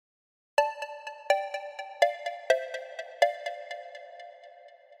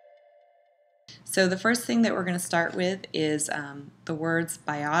So the first thing that we're going to start with is the words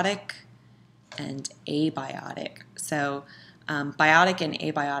biotic and abiotic. So biotic and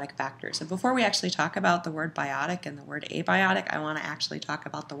abiotic factors. So before we actually talk about the word biotic and the word abiotic, I want to actually talk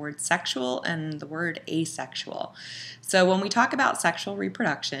about the word sexual and the word asexual. So when we talk about sexual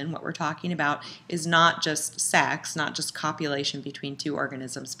reproduction, what we're talking about is not just sex, not just copulation between two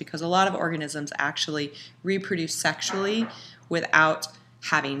organisms, because a lot of organisms actually reproduce sexually without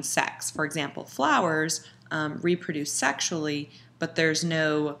having sex. For example, flowers reproduce sexually, but there's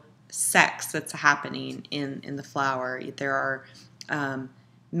no sex that's happening in the flower. There are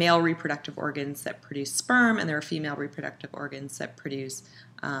male reproductive organs that produce sperm, and there are female reproductive organs that produce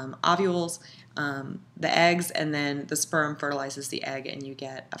ovules, the eggs, and then the sperm fertilizes the egg and you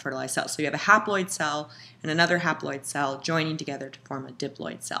get a fertilized cell. So you have a haploid cell and another haploid cell joining together to form a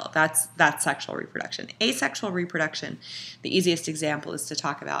diploid cell. That's sexual reproduction. Asexual reproduction, the easiest example is to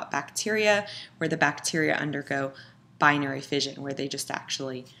talk about bacteria, where the bacteria undergo binary fission, where they just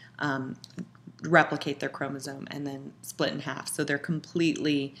actually replicate their chromosome and then split in half. So they're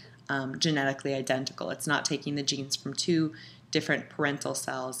completely genetically identical. It's not taking the genes from two different parental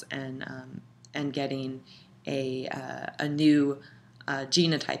cells and getting a new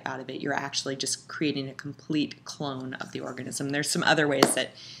genotype out of it. You're actually just creating a complete clone of the organism. There's some other ways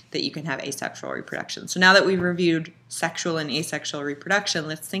that you can have asexual reproduction. So now that we've reviewed sexual and asexual reproduction,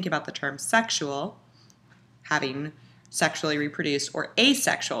 let's think about the term sexual, having sexually reproduced, or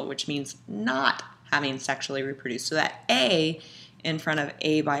asexual, which means not having sexually reproduced. So that A in front of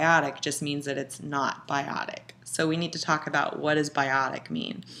abiotic just means that it's not biotic. So we need to talk about what does biotic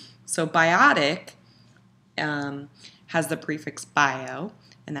mean. So biotic has the prefix bio,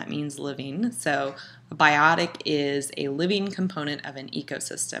 and that means living. So a biotic is a living component of an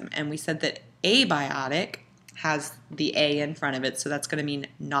ecosystem. And we said that abiotic has the A in front of it, so that's going to mean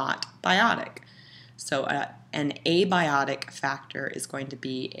not biotic. So an abiotic factor is going to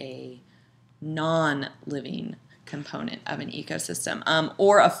be a non-living component of an ecosystem,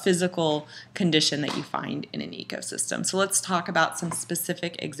 or a physical condition that you find in an ecosystem. So let's talk about some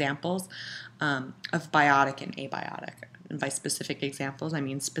specific examples of biotic and abiotic. And by specific examples, I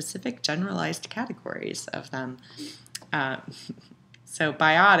mean specific generalized categories of them. So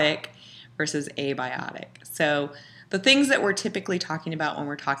biotic versus abiotic. So the things that we're typically talking about when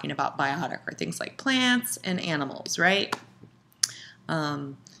we're talking about biotic are things like plants and animals, right?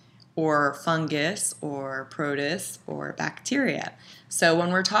 Or fungus or protists or bacteria. So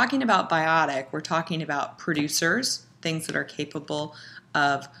when we're talking about biotic, we're talking about producers, things that are capable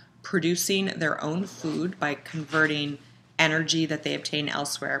of producing their own food by converting energy that they obtain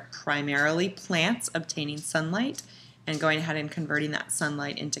elsewhere, primarily plants obtaining sunlight, and going ahead and converting that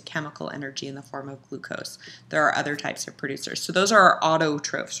sunlight into chemical energy in the form of glucose. There are other types of producers. So those are our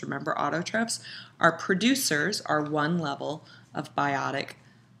autotrophs. Remember, autotrophs? Our producers are one level of biotic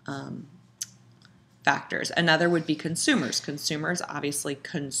factors. Another would be consumers. Consumers obviously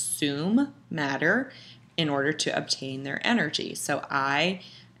consume matter in order to obtain their energy. So I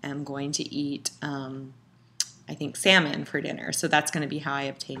am going to eat, I think, salmon for dinner. So that's going to be how I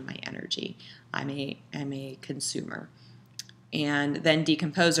obtain my energy. I'm a consumer. And then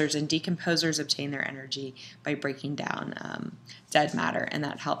decomposers, and decomposers obtain their energy by breaking down dead matter, and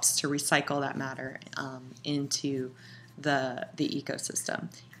that helps to recycle that matter into the ecosystem.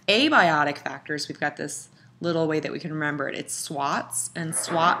 Abiotic factors, we've got this little way that we can remember it. It's SWOTs, and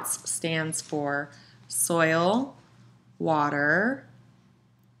SWOTs stands for soil, water,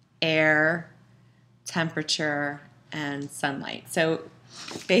 air, temperature, and sunlight. So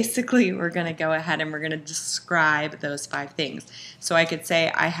basically, we're going to go ahead and we're going to describe those 5 things. So I could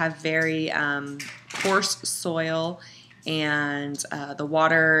say I have very coarse soil, and the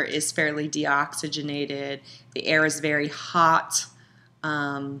water is fairly deoxygenated, the air is very hot,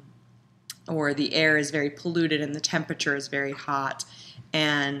 or the air is very polluted and the temperature is very hot,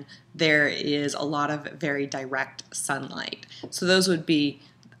 and there is a lot of very direct sunlight. So those would be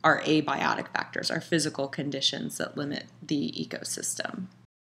our abiotic factors, our physical conditions that limit the ecosystem.